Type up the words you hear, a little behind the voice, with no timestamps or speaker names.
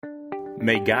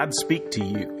May God speak to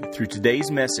you through today's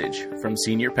message from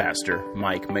Senior Pastor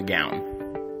Mike McGowan.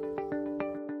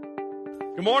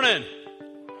 Good morning.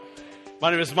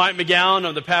 My name is Mike McGowan.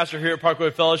 I'm the pastor here at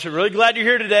Parkway Fellowship. Really glad you're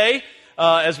here today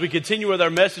as we continue with our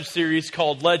message series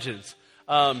called Legends.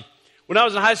 When I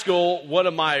was in high school, one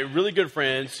of my really good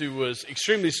friends, who was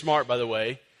extremely smart, by the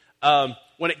way,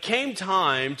 when it came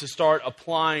time to start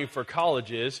applying for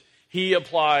colleges, he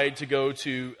applied to go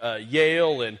to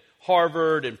Yale and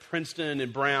Harvard and Princeton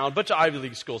and Brown, a bunch of Ivy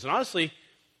League schools. And honestly,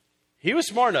 he was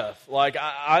smart enough. Like,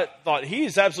 I thought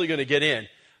he's absolutely going to get in.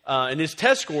 And his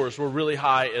test scores were really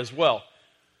high as well.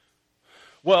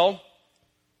 Well,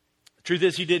 the truth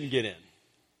is he didn't get in.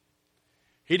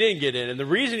 He didn't get in. And the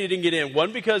reason he didn't get in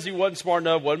wasn't because he wasn't smart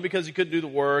enough, wasn't because he couldn't do the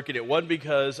work, and it wasn't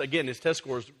because, again, his test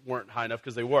scores weren't high enough,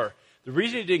 because they were. The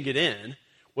reason he didn't get in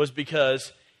was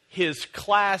because his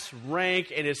class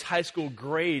rank and his high school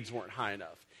grades weren't high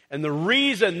enough. And the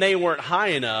reason they weren't high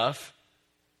enough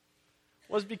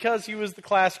was because he was the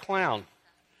class clown.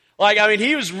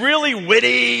 He was really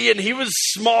witty and he was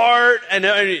smart and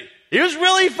he was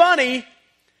really funny,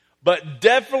 but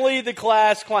definitely the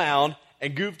class clown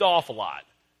and goofed off a lot.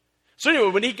 So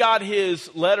anyway, when he got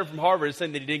his letter from Harvard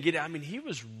saying that he didn't get it, he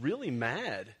was really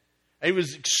mad. And he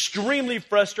was extremely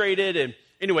frustrated. And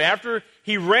anyway, after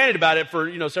he ranted about it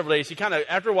for several days,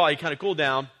 after a while he kind of cooled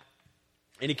down,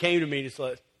 and he came to me and he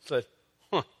said,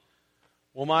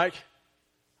 well, Mike,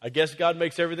 I guess God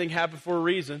makes everything happen for a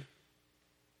reason.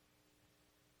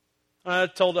 I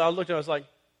looked at him, I was like,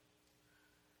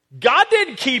 God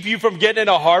didn't keep you from getting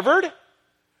into Harvard.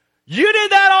 You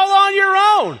did that all on your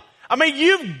own.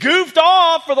 You've goofed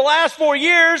off for the last 4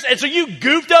 years, and so you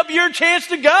goofed up your chance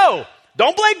to go.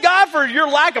 Don't blame God for your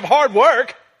lack of hard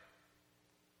work.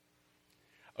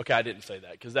 Okay, I didn't say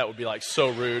that, because that would be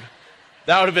so rude.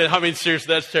 That would have been,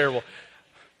 seriously, that's terrible.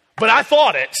 But I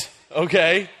thought it,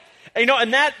 okay?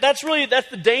 And that's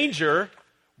the danger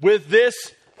with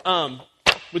this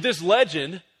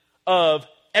legend of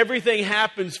everything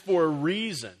happens for a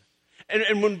reason.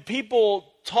 And when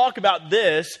people talk about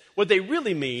this, what they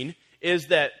really mean is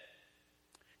that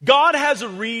God has a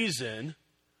reason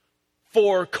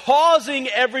for causing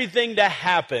everything to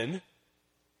happen.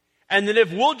 And then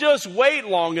if we'll just wait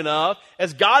long enough,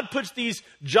 as God puts these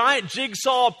giant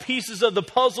jigsaw pieces of the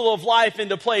puzzle of life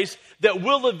into place, that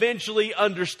we'll eventually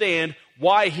understand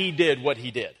why he did what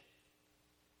he did.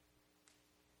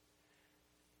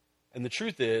 And the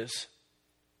truth is,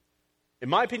 in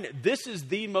my opinion, this is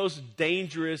the most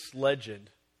dangerous legend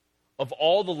of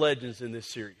all the legends in this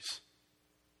series.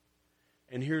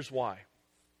 And here's why.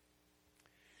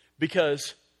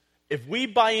 Because if we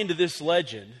buy into this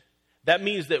legend, that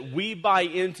means that we buy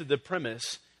into the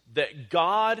premise that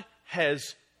God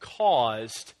has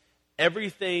caused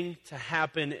everything to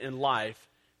happen in life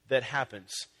that happens.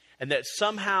 And that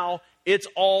somehow it's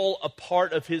all a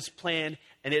part of his plan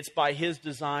and it's by his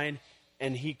design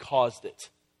and he caused it.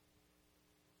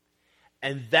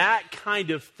 And that kind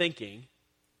of thinking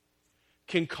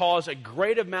can cause a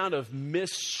great amount of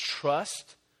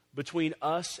mistrust between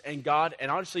us and God.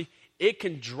 And honestly, it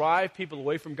can drive people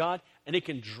away from God, and it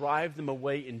can drive them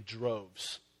away in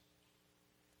droves.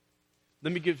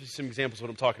 Let me give you some examples of what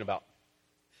I'm talking about.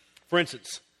 For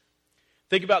instance,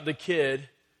 think about the kid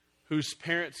whose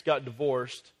parents got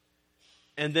divorced,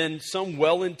 and then some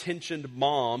well-intentioned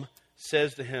mom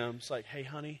says to him, it's like, hey,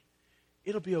 honey,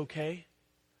 it'll be okay.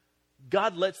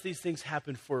 God lets these things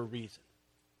happen for a reason.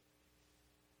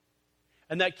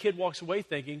 And that kid walks away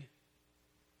thinking,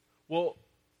 well,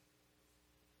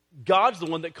 God's the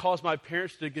one that caused my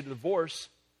parents to get a divorce,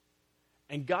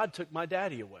 and God took my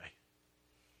daddy away.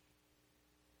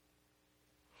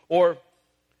 Or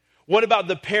what about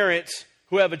the parents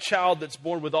who have a child that's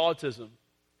born with autism,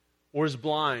 or is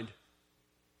blind,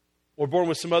 or born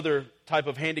with some other type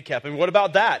of handicap? What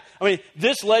about that?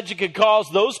 This legend could cause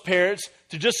those parents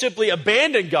to just simply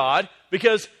abandon God,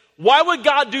 because why would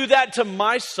God do that to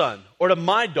my son or to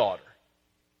my daughter?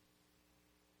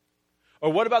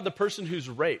 Or what about the person who's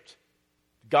raped?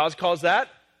 Did God cause that?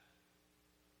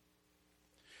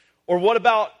 Or what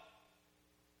about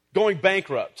going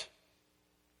bankrupt?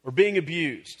 Or being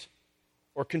abused?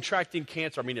 Or contracting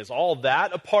cancer? Is all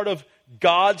that a part of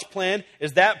God's plan?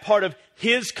 Is that part of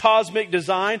his cosmic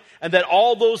design? And that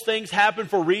all those things happen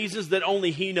for reasons that only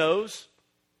he knows?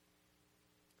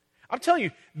 I'm telling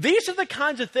you, these are the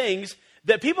kinds of things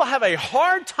that people have a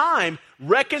hard time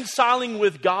reconciling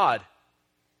with God.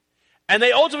 And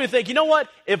they ultimately think, you know what?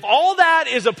 If all that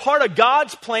is a part of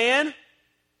God's plan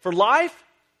for life,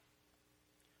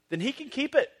 then he can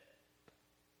keep it.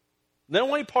 They don't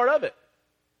want any part of it.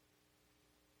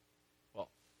 Well,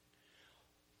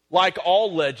 like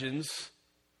all legends,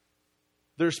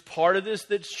 there's part of this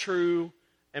that's true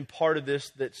and part of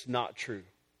this that's not true.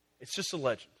 It's just a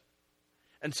legend.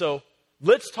 And so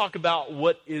let's talk about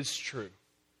what is true.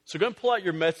 So go ahead and pull out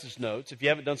your message notes if you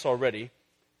haven't done so already.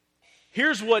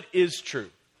 Here's what is true.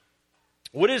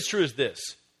 What is true is this,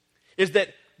 is that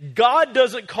God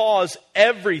doesn't cause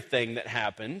everything that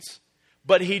happens,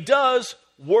 but he does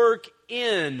work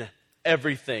in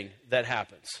everything that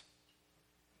happens.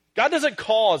 God doesn't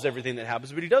cause everything that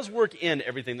happens, but he does work in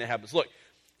everything that happens. Look,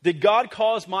 did God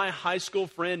cause my high school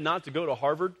friend not to go to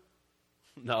Harvard?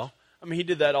 No. I mean, he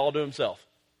did that all to himself.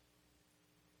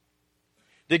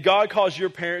 Did God cause your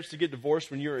parents to get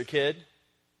divorced when you were a kid?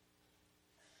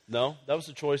 No. That was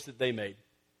a choice that they made.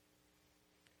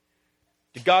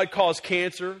 Did God cause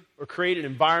cancer or create an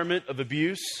environment of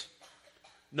abuse?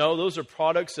 No, those are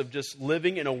products of just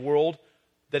living in a world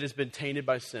that has been tainted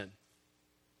by sin.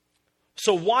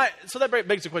 So that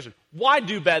begs the question, why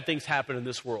do bad things happen in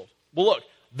this world? Well, look,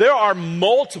 there are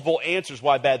multiple answers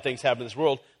why bad things happen in this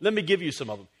world. Let me give you some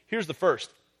of them. Here's the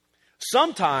first.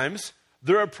 Sometimes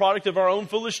they're a product of our own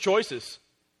foolish choices.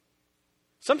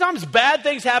 Sometimes bad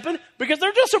things happen because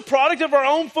they're just a product of our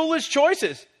own foolish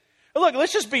choices. Look,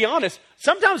 let's just be honest.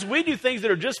 Sometimes we do things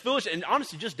that are just foolish and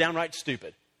honestly just downright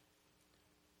stupid.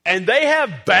 And they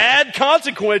have bad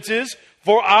consequences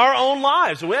for our own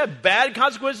lives. We have bad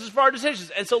consequences for our decisions.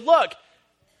 And so look,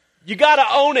 you got to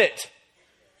own it.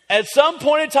 At some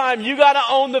point in time, you got to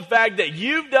own the fact that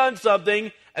you've done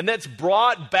something and that's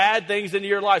brought bad things into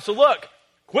your life. So look,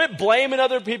 quit blaming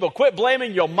other people. Quit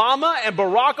blaming your mama and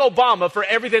Barack Obama for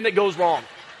everything that goes wrong.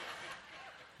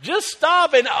 Just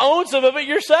stop and own some of it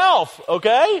yourself,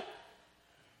 okay?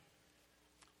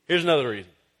 Here's another reason.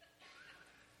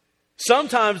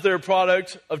 Sometimes they're a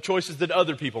product of choices that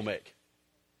other people make.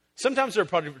 Sometimes they're a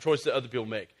product of choices that other people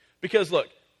make. Because look,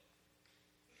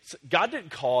 God didn't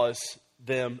cause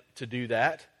them to do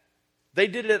that. They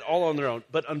did it all on their own.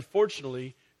 But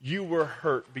unfortunately, you were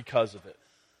hurt because of it.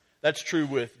 That's true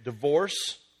with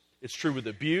divorce. It's true with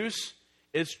abuse.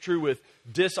 It's true with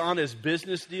dishonest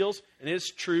business deals, and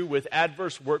it's true with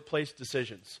adverse workplace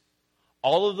decisions.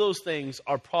 All of those things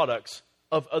are products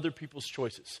of other people's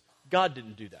choices. God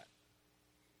didn't do that.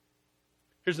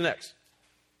 Here's the next.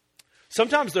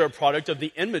 Sometimes they're a product of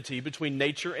the enmity between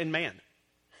nature and man.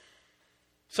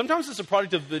 Sometimes it's a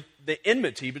product of the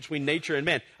enmity between nature and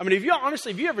man. I mean, have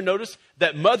you ever noticed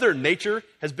that Mother Nature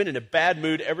has been in a bad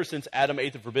mood ever since Adam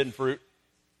ate the forbidden fruit?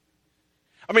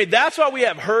 I mean, that's why we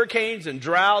have hurricanes and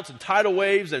droughts and tidal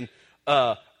waves and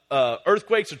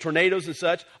earthquakes and tornadoes and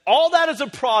such. All that is a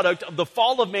product of the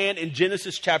fall of man in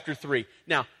Genesis chapter 3.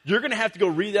 Now, you're going to have to go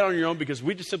read that on your own because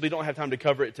we just simply don't have time to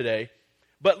cover it today.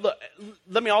 But look,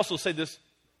 let me also say this,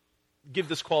 give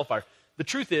this qualifier. The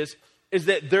truth is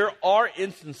that there are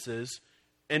instances,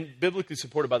 and biblically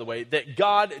supported by the way, that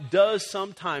God does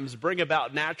sometimes bring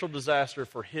about natural disaster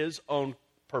for his own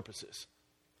purposes.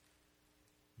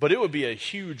 But it would be a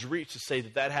huge reach to say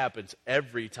that happens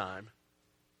every time.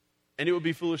 And it would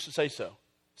be foolish to say so.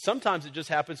 Sometimes it just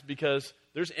happens because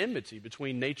there's enmity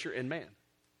between nature and man.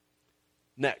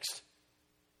 Next.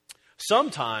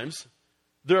 Sometimes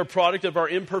they're a product of our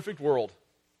imperfect world.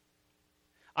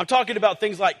 I'm talking about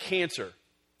things like cancer,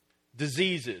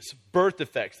 diseases, birth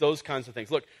defects, those kinds of things.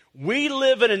 Look, we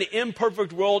live in an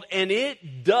imperfect world and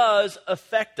it does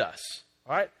affect us.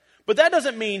 All right? But that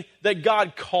doesn't mean that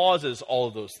God causes all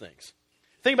of those things.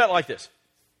 Think about it like this.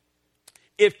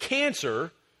 If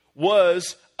cancer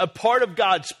was a part of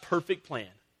God's perfect plan,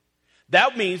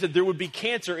 that means that there would be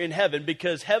cancer in heaven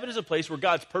because heaven is a place where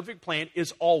God's perfect plan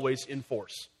is always in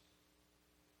force.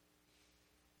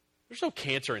 There's no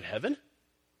cancer in heaven.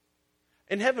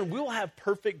 In heaven, we will have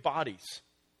perfect bodies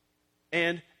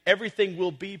and everything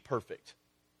will be perfect.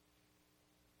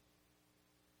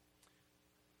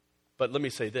 But let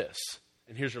me say this,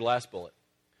 and here's your last bullet.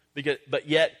 But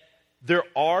yet, there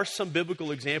are some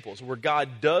biblical examples where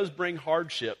God does bring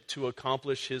hardship to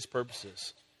accomplish his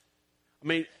purposes. I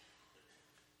mean,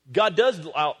 God does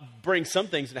bring some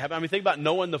things to happen. I mean, think about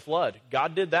Noah and the flood.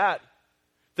 God did that.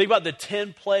 Think about the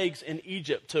 10 plagues in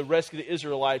Egypt to rescue the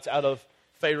Israelites out of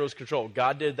Pharaoh's control.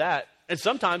 God did that. And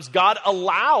sometimes God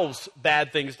allows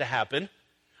bad things to happen.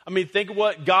 I mean, think of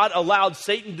what God allowed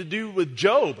Satan to do with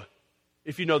Job,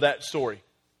 if you know that story.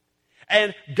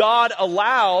 And God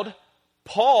allowed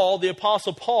Paul, the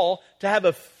Apostle Paul, to have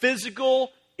a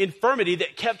physical infirmity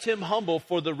that kept him humble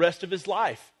for the rest of his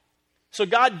life. So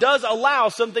God does allow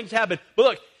some things to happen. But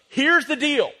look, here's the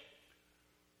deal.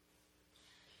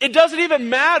 It doesn't even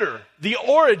matter the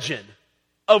origin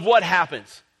of what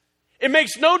happens. It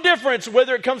makes no difference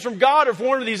whether it comes from God or from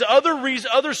one of these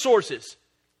other sources.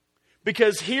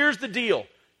 Because here's the deal.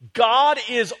 God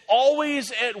is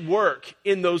always at work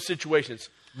in those situations.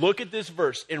 Look at this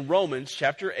verse in Romans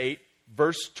chapter 8,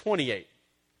 verse 28.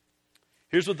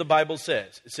 Here's what the Bible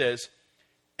says. It says,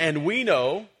 and we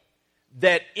know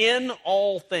that in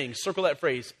all things, circle that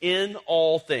phrase, in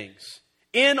all things,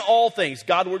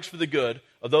 God works for the good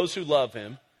of those who love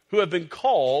him, who have been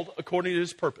called according to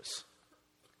his purpose.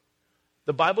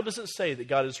 The Bible doesn't say that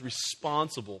God is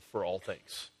responsible for all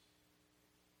things.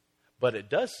 But it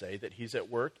does say that he's at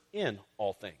work in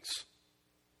all things.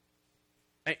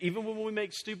 And even when we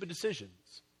make stupid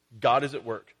decisions, God is at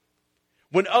work.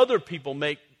 When other people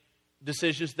make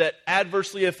decisions that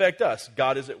adversely affect us,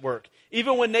 God is at work.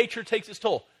 Even when nature takes its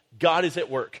toll, God is at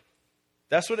work.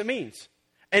 That's what it means.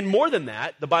 And more than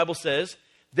that, the Bible says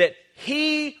that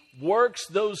he works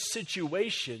those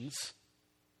situations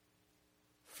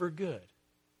for good.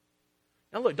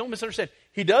 Now look, don't misunderstand.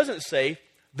 He doesn't say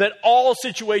that all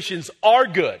situations are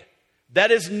good.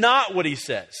 That is not what he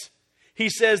says. He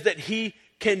says that he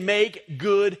can make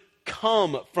good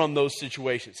come from those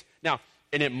situations. Now,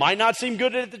 and it might not seem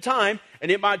good at the time,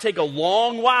 and it might take a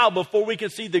long while before we can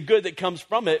see the good that comes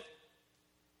from it,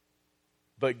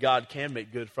 but God can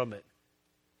make good from it.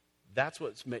 That's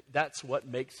what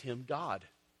makes him God.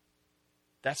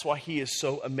 That's why he is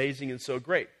so amazing and so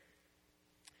great.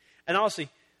 And honestly,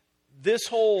 this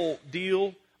whole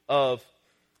deal of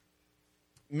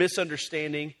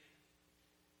misunderstanding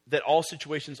that all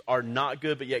situations are not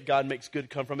good, but yet God makes good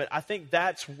come from it, I think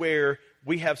that's where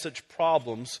we have such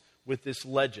problems with this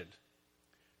legend.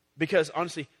 Because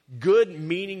honestly,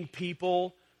 good-meaning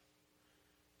people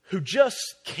who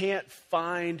just can't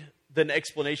find an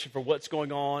explanation for what's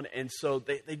going on, and so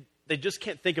they just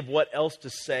can't think of what else to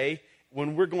say.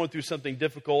 When we're going through something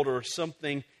difficult or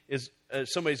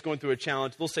somebody's going through a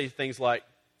challenge, they'll say things like,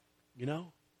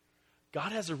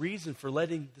 God has a reason for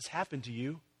letting this happen to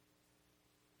you.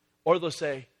 Or they'll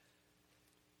say,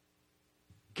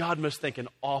 God must think an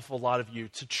awful lot of you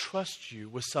to trust you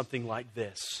with something like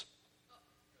this.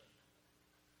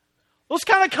 Those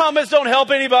kind of comments don't help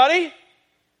anybody.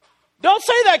 Don't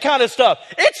say that kind of stuff.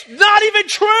 It's not even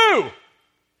true.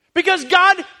 Because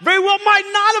God very well might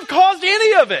not have caused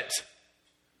any of it.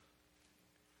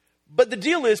 But the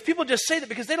deal is, people just say that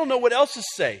because they don't know what else to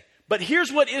say. But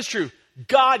here's what is true.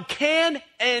 God can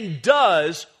and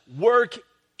does work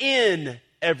in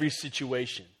every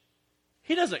situation.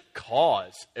 He doesn't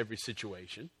cause every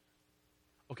situation.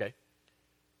 Okay.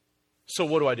 So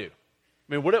what do I do?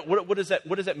 I mean, what does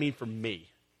that mean for me?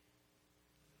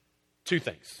 Two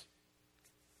things.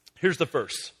 Here's the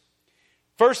first.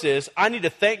 First is, I need to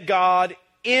thank God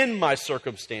in my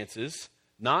circumstances,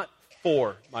 not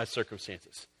for my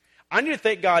circumstances. I need to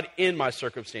thank God in my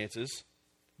circumstances,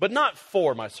 but not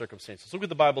for my circumstances. Look what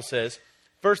the Bible says,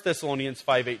 1 Thessalonians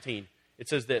 5:18. It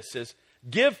says this, it says,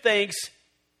 give thanks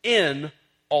in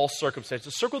all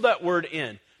circumstances. Circle that word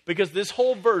in, because this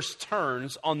whole verse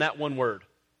turns on that one word.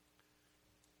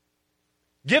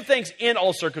 Give thanks in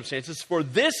all circumstances, for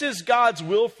this is God's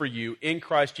will for you in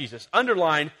Christ Jesus.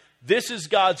 Underline, this is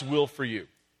God's will for you.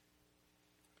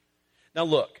 Now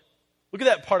look at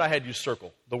that part I had you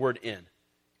circle, the word in.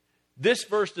 This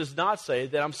verse does not say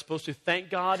that I'm supposed to thank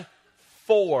God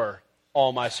for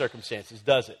all my circumstances,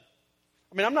 does it?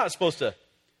 I mean, I'm not supposed to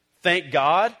thank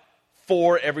God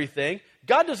for everything.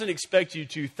 God doesn't expect you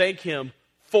to thank him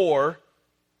for,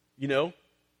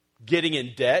 getting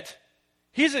in debt.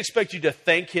 He doesn't expect you to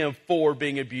thank him for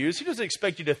being abused. He doesn't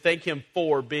expect you to thank him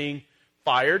for being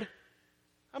fired.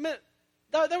 I mean,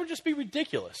 that would just be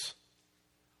ridiculous.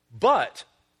 But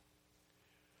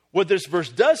what this verse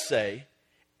does say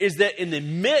is that in the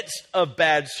midst of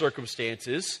bad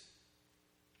circumstances,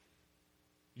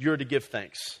 you're to give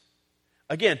thanks.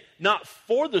 Again, not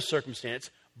for the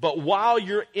circumstance, but while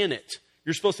you're in it.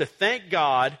 You're supposed to thank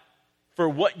God for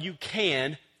what you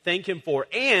can thank him for.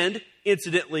 And,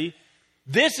 incidentally,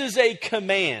 this is a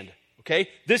command, okay?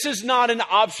 This is not an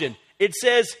option. It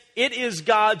says it is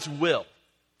God's will.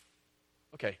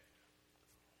 Okay.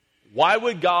 Why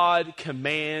would God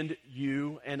command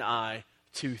you and I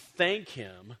to thank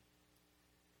him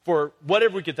for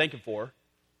whatever we could thank him for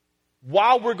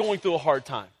while we're going through a hard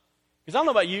time? Because I don't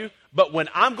know about you, but when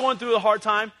I'm going through a hard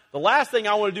time, the last thing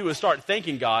I want to do is start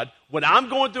thanking God. When I'm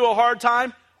going through a hard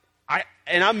time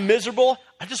and I'm miserable,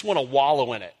 I just want to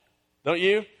wallow in it. Don't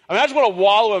you? I just want to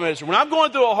wallow in it. When I'm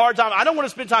going through a hard time, I don't want to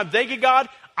spend time thanking God.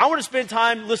 I want to spend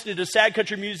time listening to sad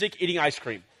country music, eating ice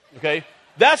cream. Okay?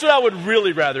 That's what I would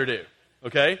really rather do.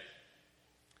 Okay?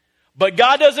 But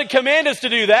God doesn't command us to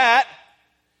do that.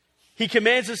 He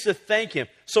commands us to thank him.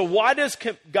 So why does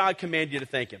God command you to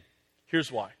thank him? Here's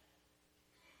why.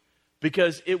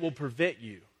 because it will prevent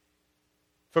you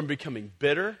from becoming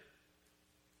bitter,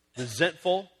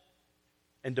 resentful,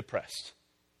 and depressed.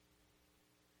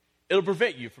 It'll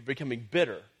prevent you from becoming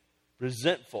bitter,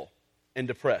 resentful, and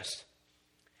depressed.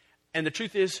 And the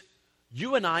truth is,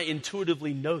 you and I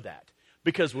intuitively know that.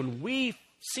 Because when we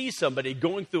see somebody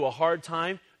going through a hard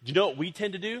time, do you know what we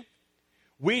tend to do?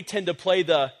 We tend to play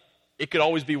the it could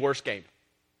always be worse game.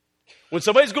 When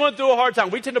somebody's going through a hard time,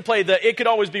 we tend to play the it could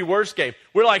always be worse game.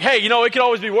 We're like, hey, it could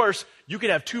always be worse. You could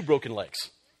have 2 broken legs.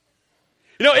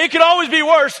 It could always be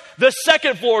worse. The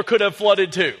second floor could have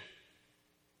flooded too.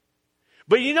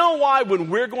 But you know why when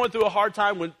we're going through a hard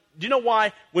time, do you know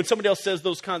why when somebody else says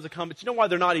those kinds of comments, you know why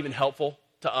they're not even helpful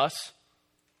to us?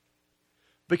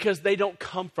 Because they don't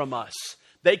come from us.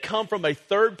 They come from a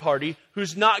third party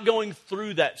who's not going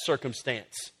through that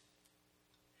circumstance.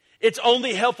 It's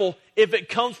only helpful if it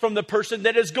comes from the person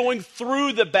that is going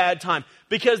through the bad time.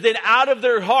 Because then out of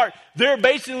their heart, they're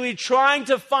basically trying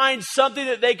to find something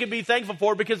that they can be thankful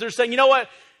for, because they're saying, you know what?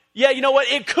 Yeah, you know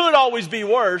what? It could always be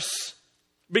worse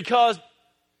because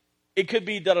it could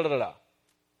be da-da-da-da-da.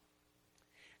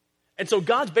 And so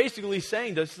God's basically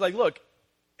saying this, like, look,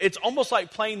 it's almost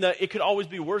like playing the it could always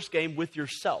be worse game with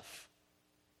yourself.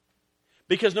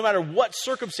 Because no matter what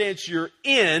circumstance you're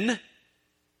in,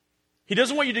 He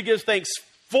doesn't want you to give thanks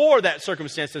for that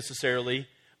circumstance necessarily,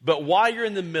 but while you're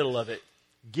in the middle of it,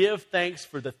 give thanks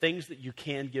for the things that you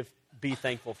can be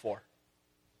thankful for.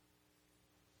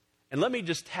 And let me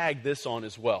just tag this on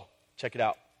as well. Check it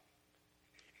out.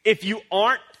 If you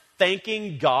aren't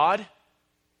thanking God,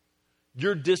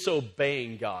 you're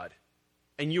disobeying God,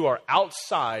 and you are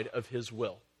outside of His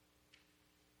will.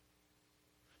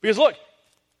 Because look,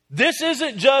 this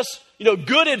isn't just,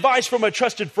 good advice from a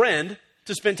trusted friend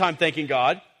to spend time thanking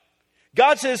God.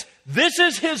 God says, this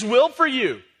is His will for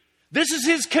you. This is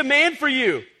His command for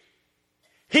you.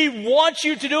 He wants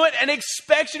you to do it and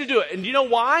expects you to do it. And do you know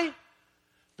why?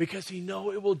 Because He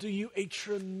knows it will do you a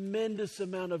tremendous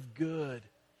amount of good.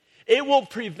 It will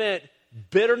prevent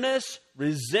bitterness,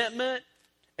 resentment,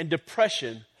 and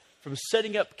depression from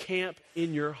setting up camp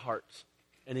in your heart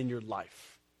and in your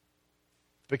life.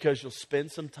 Because you'll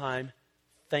spend some time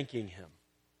thanking Him.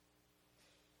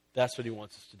 That's what He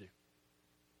wants us to do.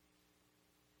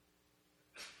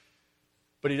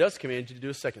 But He does command you to do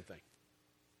a second thing.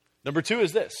 Number 2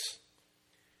 is this.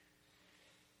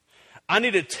 I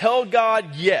need to tell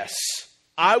God, yes,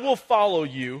 I will follow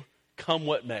you come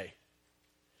what may.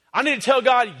 I need to tell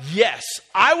God, yes,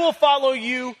 I will follow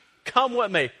you come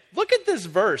what may. Look at this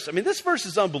verse. This verse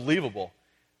is unbelievable.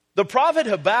 The prophet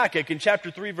Habakkuk in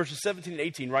chapter 3, verses 17 and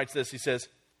 18 writes this. He says,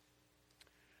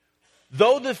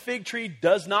 though the fig tree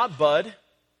does not bud,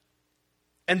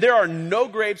 and there are no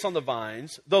grapes on the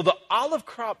vines, though the olive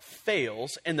crop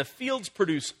fails, and the fields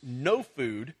produce no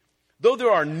food, though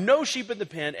there are no sheep in the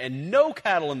pen and no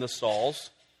cattle in the stalls,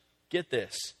 get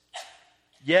this,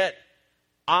 yet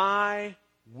I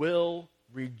will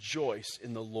rejoice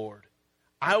in the Lord.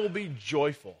 I will be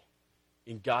joyful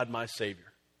in God my Savior.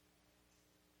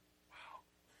 Wow.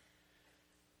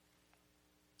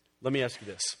 Let me ask you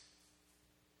this.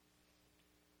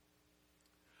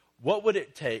 What would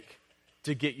it take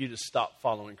to get you to stop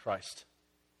following Christ?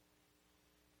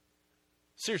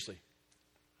 Seriously.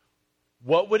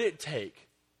 What would it take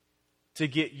to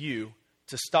get you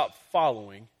to stop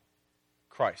following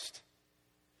Christ?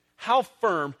 How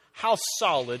firm, how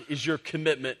solid is your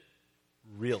commitment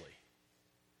really?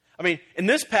 In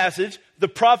this passage, the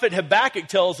prophet Habakkuk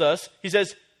tells us, he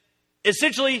says,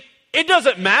 essentially, it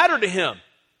doesn't matter to him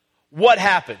what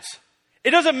happens. It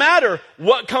doesn't matter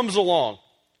what comes along.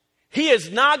 He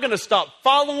is not going to stop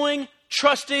following,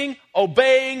 trusting,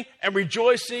 obeying, and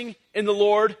rejoicing in the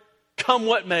Lord, come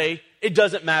what may. It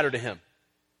doesn't matter to him.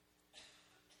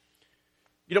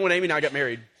 When Amy and I got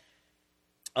married,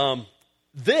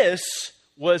 this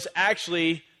was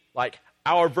actually like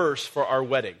our verse for our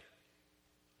wedding.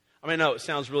 I know it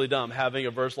sounds really dumb having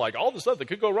a verse like all the stuff that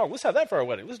could go wrong. Let's have that for our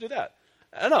wedding. Let's do that.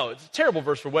 I know it's a terrible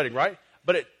verse for wedding, right?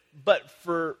 But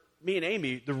for me and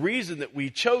Amy, the reason that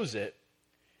we chose it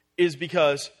is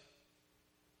because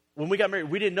when we got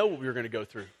married, we didn't know what we were going to go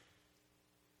through.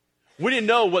 We didn't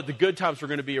know what the good times were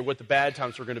going to be or what the bad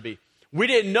times were going to be. We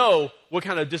didn't know what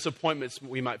kind of disappointments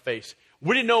we might face.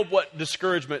 We didn't know what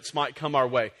discouragements might come our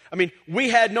way. We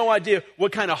had no idea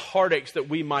what kind of heartaches that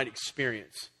we might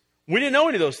experience. We didn't know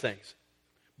any of those things.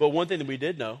 But one thing that we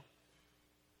did know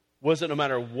was that no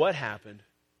matter what happened,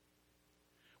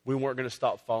 we weren't going to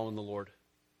stop following the Lord.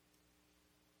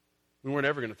 We weren't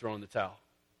ever going to throw in the towel.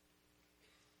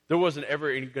 There wasn't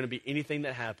ever going to be anything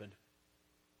that happened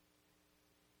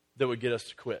that would get us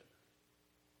to quit.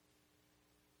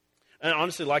 And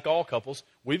honestly, like all couples,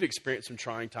 we've experienced some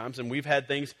trying times, and we've had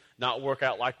things not work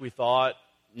out like we thought,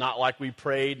 not like we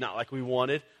prayed, not like we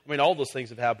wanted. I mean, all those things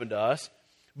have happened to us.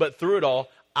 But through it all,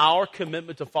 our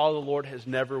commitment to follow the Lord has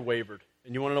never wavered.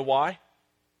 And you want to know why?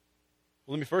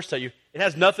 Well, let me first tell you, it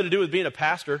has nothing to do with being a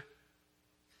pastor.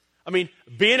 I mean,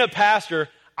 being a pastor,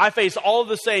 I face all of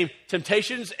the same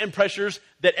temptations and pressures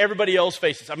that everybody else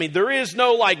faces. I mean, there is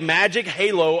no like magic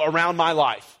halo around my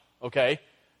life, okay?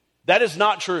 That is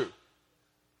not true.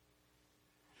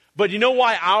 But you know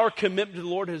why our commitment to the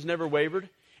Lord has never wavered?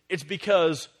 It's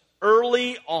because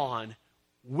early on,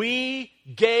 we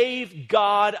gave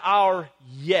God our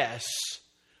yes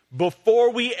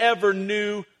before we ever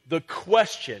knew the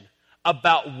question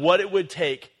about what it would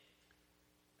take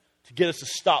to get us to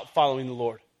stop following the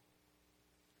Lord.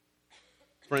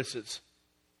 For instance,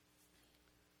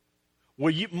 will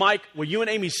you and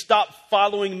Amy stop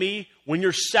following me when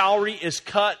your salary is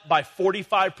cut by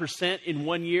 45% in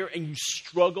 1 year and you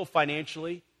struggle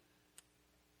financially?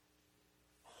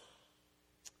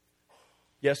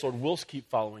 Yes, Lord, we'll keep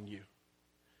following you.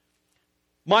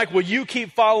 Mike, will you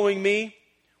keep following me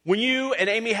when you and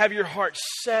Amy have your heart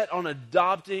set on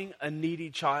adopting a needy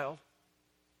child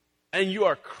and you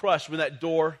are crushed when that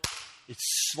door is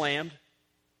slammed?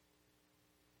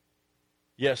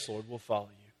 Yes, Lord, we'll follow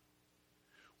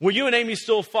you. Will you and Amy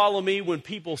still follow me when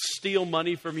people steal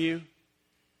money from you?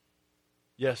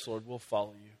 Yes, Lord, we'll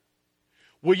follow you.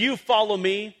 Will you follow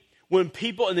me when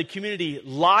people in the community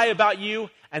lie about you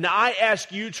and I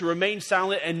ask you to remain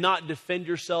silent and not defend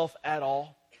yourself at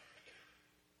all?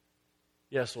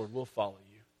 Yes, Lord, we'll follow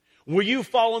you. Will you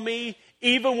follow me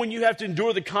even when you have to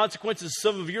endure the consequences of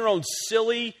some of your own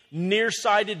silly,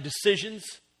 nearsighted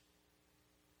decisions?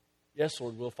 Yes,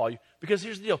 Lord, we'll follow you. Because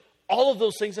here's the deal. All of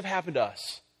those things have happened to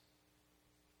us.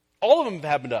 All of them have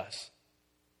happened to us.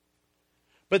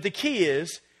 But the key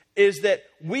is that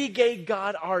we gave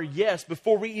God our yes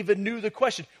before we even knew the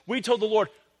question. We told the Lord,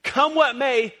 come what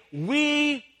may,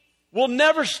 we will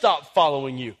never stop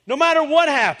following you, no matter what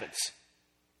happens.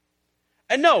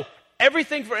 And no,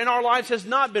 everything in our lives has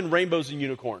not been rainbows and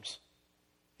unicorns.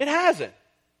 It hasn't.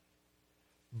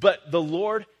 But the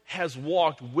Lord has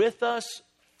walked with us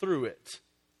through it.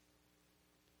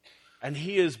 And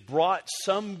He has brought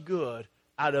some good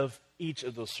out of each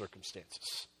of those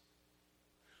circumstances.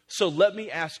 So let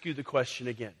me ask you the question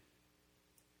again.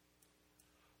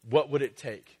 What would it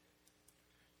take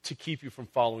to keep you from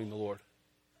following the Lord?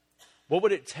 What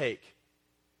would it take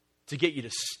to get you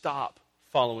to stop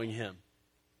following Him?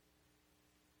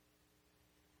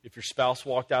 If your spouse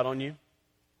walked out on you?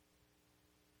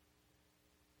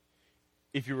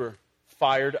 If you were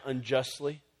fired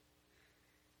unjustly?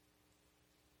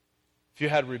 If you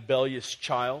had a rebellious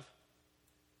child?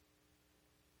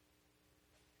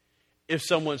 If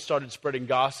someone started spreading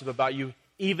gossip about you,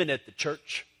 even at the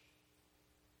church?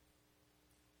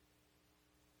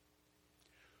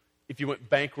 If you went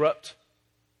bankrupt?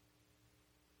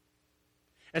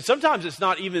 And sometimes it's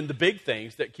not even the big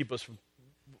things that keep us from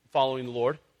following the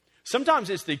Lord. Sometimes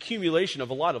it's the accumulation of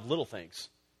a lot of little things.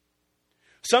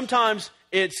 Sometimes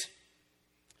it's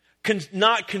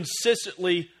not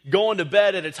consistently going to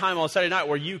bed at a time on Saturday night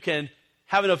where you can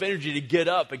have enough energy to get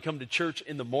up and come to church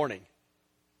in the morning.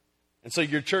 And so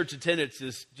your church attendance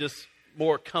is just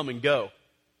more come and go.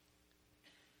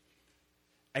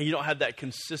 And you don't have that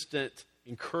consistent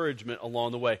encouragement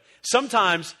along the way.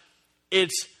 Sometimes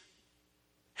it's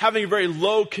having a very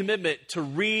low commitment to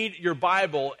read your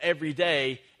Bible every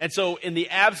day. And so in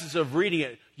the absence of reading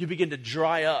it, you begin to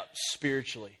dry up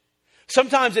spiritually.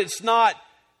 Sometimes it's not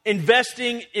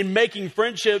investing in making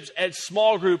friendships at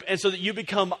small group, and so that you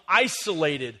become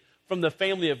isolated from the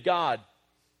family of God.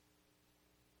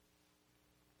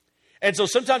 And so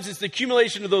sometimes it's the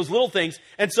accumulation of those little things.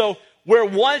 And so where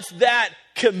once that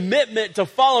commitment to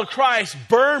follow Christ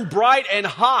burned bright and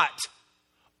hot,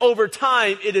 over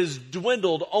time it has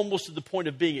dwindled almost to the point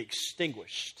of being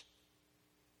extinguished.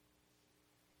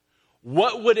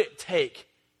 What would it take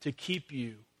to keep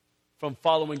you from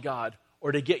following God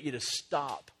or to get you to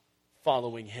stop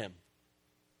following Him?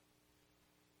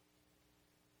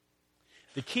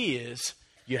 The key is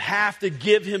you have to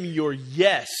give Him your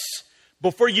yes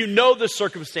before you know the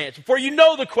circumstance, before you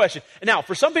know the question. And now,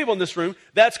 for some people in this room,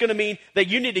 that's going to mean that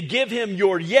you need to give Him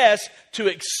your yes to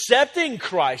accepting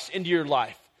Christ into your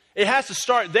life. It has to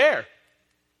start there.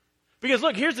 Because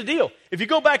look, here's the deal. If you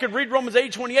go back and read Romans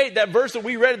 8:28, that verse that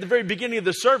we read at the very beginning of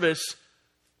the service,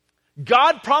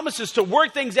 God promises to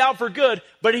work things out for good,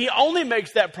 but He only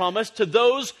makes that promise to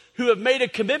those who have made a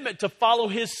commitment to follow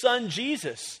His Son,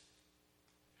 Jesus.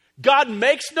 God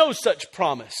makes no such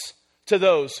promise to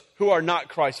those who are not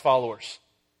Christ followers.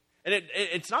 And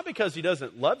it's not because he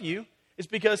doesn't love you. It's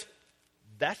because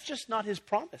that's just not his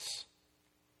promise.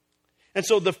 And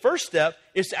so the first step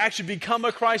is to actually become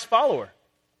a Christ follower.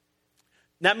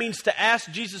 That means to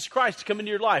ask Jesus Christ to come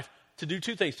into your life to do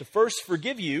two things. To first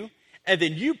forgive you, and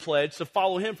then you pledge to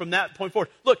follow him from that point forward.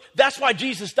 Look, that's why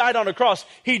Jesus died on a cross.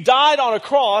 He died on a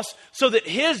cross so that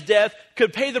his death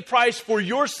could pay the price for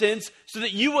your sins so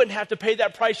that you wouldn't have to pay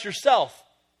that price yourself.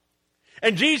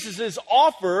 And Jesus'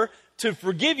 offer to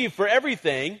forgive you for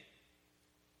everything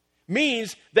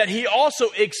means that he also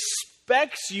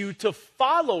expects you to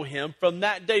follow him from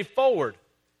that day forward.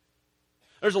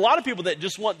 There's a lot of people that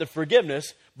just want the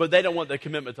forgiveness, but they don't want the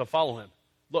commitment to follow him.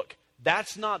 Look,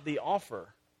 that's not the offer.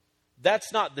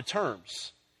 That's not the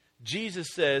terms. Jesus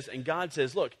says, and God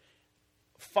says, look,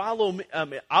 follow me.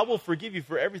 I will forgive you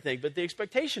for everything. But the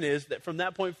expectation is that from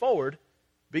that point forward,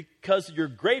 because you're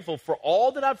grateful for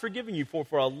all that I've forgiven you for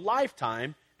a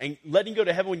lifetime and letting you go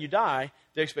to heaven when you die,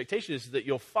 the expectation is that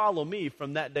you'll follow me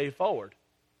from that day forward.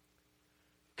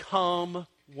 Come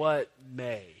what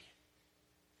may.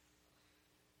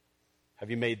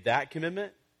 Have you made that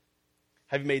commitment?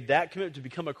 Have you made that commitment to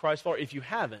become a Christ follower? If you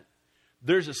haven't,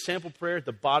 there's a sample prayer at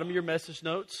the bottom of your message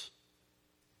notes.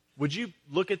 Would you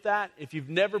look at that? If you've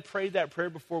never prayed that prayer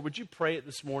before, would you pray it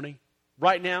this morning?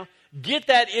 Right now? Get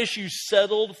that issue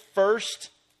settled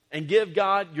first and give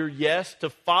God your yes to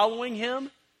following him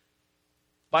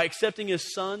by accepting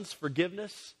his son's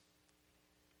forgiveness.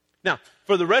 Now,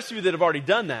 for the rest of you that have already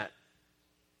done that,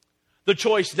 the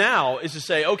choice now is to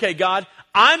say, okay, God,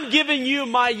 I'm giving you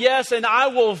my yes and I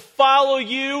will follow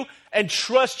you and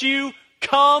trust you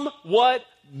come what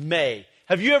may.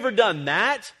 Have you ever done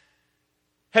that?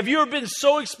 Have you ever been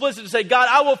so explicit to say, God,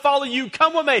 I will follow you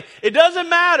come what may. It doesn't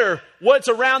matter what's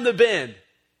around the bend.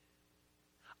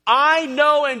 I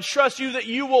know and trust you that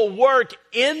you will work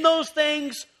in those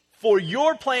things for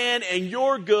your plan and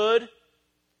your good,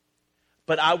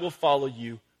 but I will follow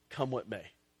you come what may.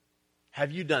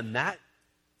 Have you done that?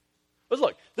 But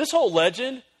look, this whole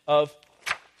legend of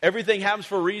everything happens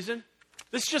for a reason,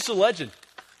 this is just a legend.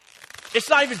 It's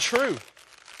not even true.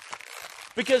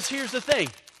 Because here's the thing.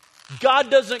 God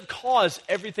doesn't cause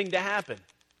everything to happen.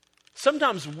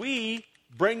 Sometimes we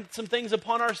bring some things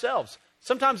upon ourselves.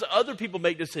 Sometimes other people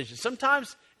make decisions.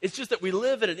 Sometimes it's just that we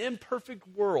live in an imperfect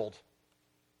world.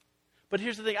 But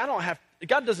here's the thing.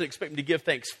 God doesn't expect me to give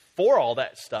thanks for all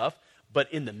that stuff,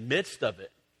 but in the midst of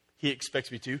it, he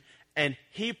expects me to. And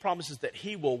he promises that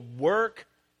he will work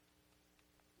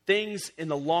things in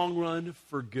the long run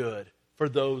for good for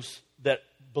those that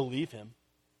believe him.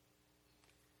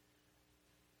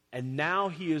 And now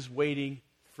he is waiting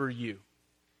for you.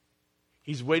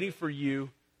 He's waiting for you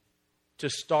to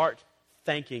start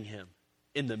thanking him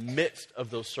in the midst of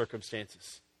those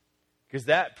circumstances. Because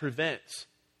that prevents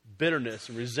bitterness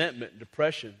and resentment and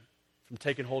depression from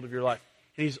taking hold of your life.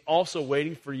 And he's also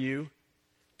waiting for you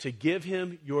to give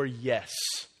him your yes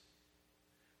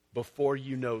before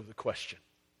you know the question.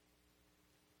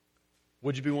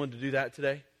 Would you be willing to do that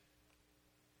today?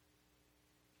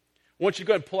 I want you to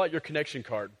go ahead and pull out your connection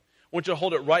card. I want you to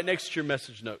hold it right next to your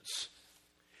message notes.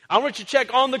 I want you to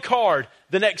check on the card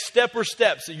the next step or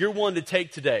steps that you're willing to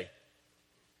take today.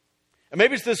 And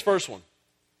maybe it's this first one.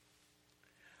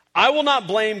 I will not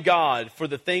blame God for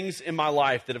the things in my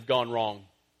life that have gone wrong.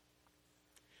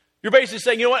 You're basically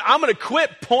saying, you know what, I'm going to quit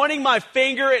pointing my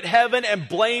finger at heaven and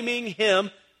blaming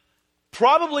him,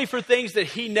 probably for things that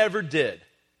he never did.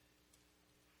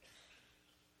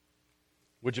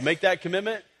 Would you make that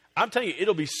commitment? I'm telling you,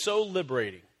 it'll be so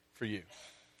liberating for you.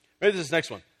 Maybe this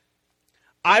next one.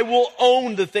 I will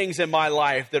own the things in my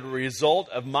life that are a result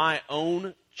of my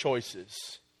own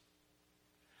choices.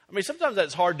 I mean, sometimes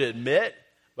that's hard to admit,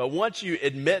 but once you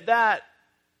admit that,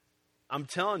 I'm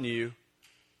telling you,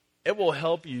 it will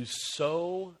help you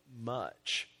so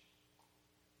much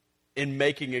in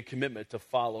making a commitment to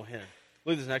follow him.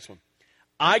 Look at this next one.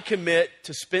 I commit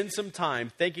to spend some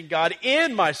time thanking God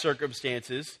in my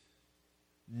circumstances,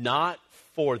 not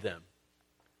for them.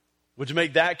 Would you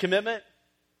make that commitment?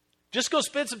 Just go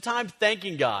spend some time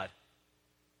thanking God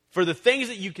for the things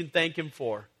that you can thank him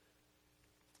for.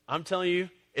 I'm telling you,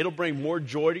 it'll bring more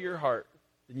joy to your heart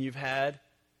than you've had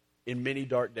in many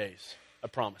dark days. I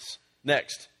promise.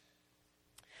 Next.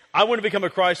 I want to become a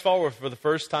Christ follower for the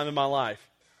first time in my life.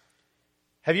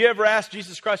 Have you ever asked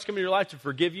Jesus Christ to come into your life to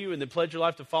forgive you and then pledge your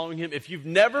life to following him? If you've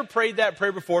never prayed that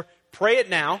prayer before, pray it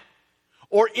now.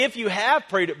 Or if you have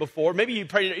prayed it before, maybe you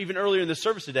prayed it even earlier in the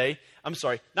service today. I'm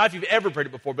sorry, not if you've ever prayed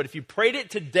it before, but if you prayed it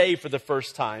today for the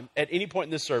first time at any point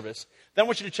in this service, then I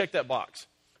want you to check that box.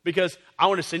 Because I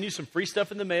want to send you some free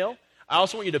stuff in the mail. I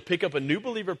also want you to pick up a new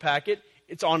believer packet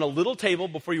It's on a little table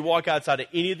before you walk outside of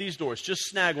any of these doors. Just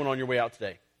snag one on your way out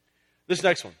today. This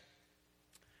next one.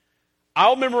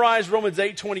 I'll memorize Romans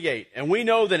 8:28, and we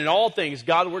know that in all things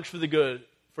God works for the good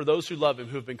for those who love him,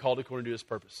 who have been called according to his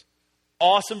purpose.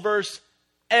 Awesome verse.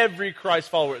 Every Christ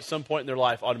follower at some point in their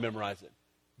life ought to memorize it.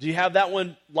 Do you have that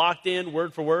one locked in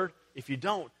word for word? If you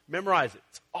don't, memorize it.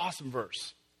 It's an awesome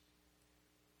verse.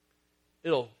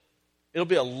 It'll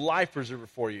be a life preserver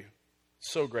for you.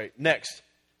 So great. Next,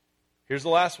 here's the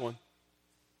last one.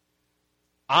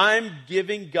 I'm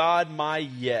giving God my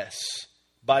yes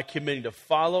by committing to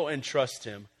follow and trust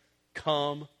him,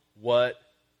 come what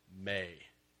may.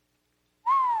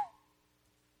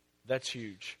 That's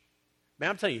huge. Man,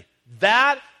 I'm telling you,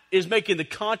 that is making the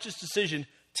conscious decision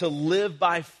to live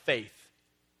by faith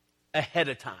ahead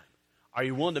of time. Are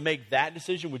you willing to make that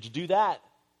decision? Would you do that?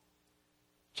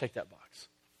 Check that box.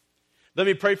 Let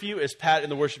me pray for you as Pat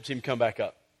and the worship team come back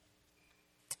up.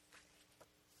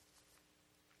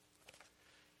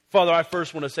 Father, I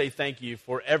first want to say thank you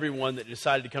for everyone that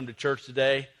decided to come to church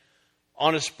today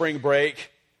on a spring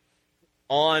break,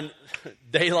 on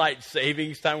daylight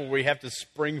savings time where we have to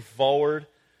spring forward,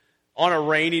 on a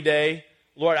rainy day.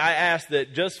 Lord, I ask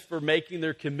that just for making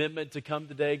their commitment to come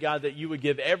today, God, that you would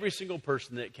give every single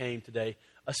person that came today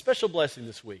a special blessing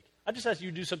this week. I just ask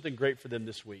you to do something great for them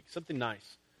this week, something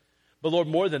nice. But Lord,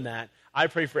 more than that, I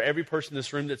pray for every person in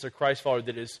this room that's a Christ follower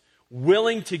that is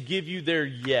willing to give you their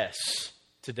yes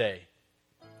today.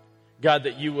 God,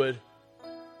 that you would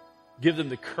give them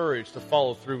the courage to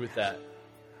follow through with that.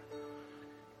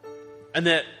 And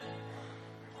that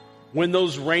when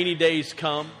those rainy days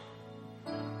come,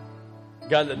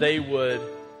 God, that they would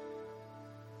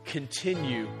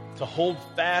continue to hold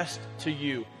fast to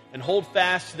you and hold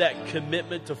fast to that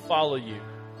commitment to follow you.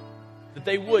 That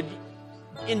they would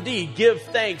indeed give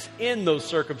thanks in those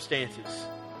circumstances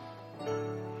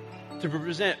to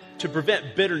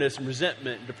prevent bitterness and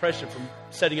resentment and depression from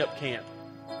setting up camp.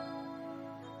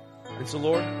 And so,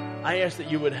 Lord, I ask that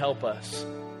you would help us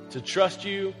to trust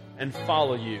you and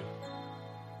follow you,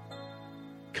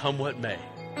 come what may.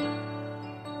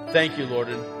 Thank you, Lord,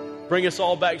 and bring us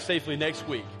all back safely next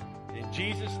week. In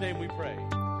Jesus' name we pray.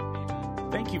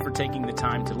 Amen. Thank you for taking the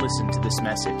time to listen to this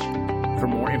message. For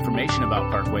more information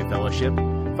about Parkway Fellowship,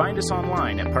 find us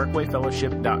online at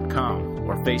parkwayfellowship.com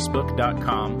or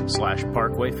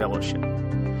facebook.com/Parkway Fellowship.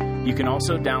 You can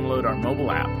also download our mobile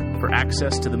app for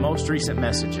access to the most recent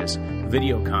messages,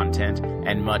 video content,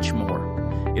 and much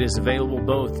more. It is available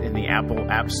both in the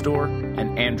Apple App Store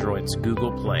and Android's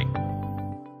Google Play.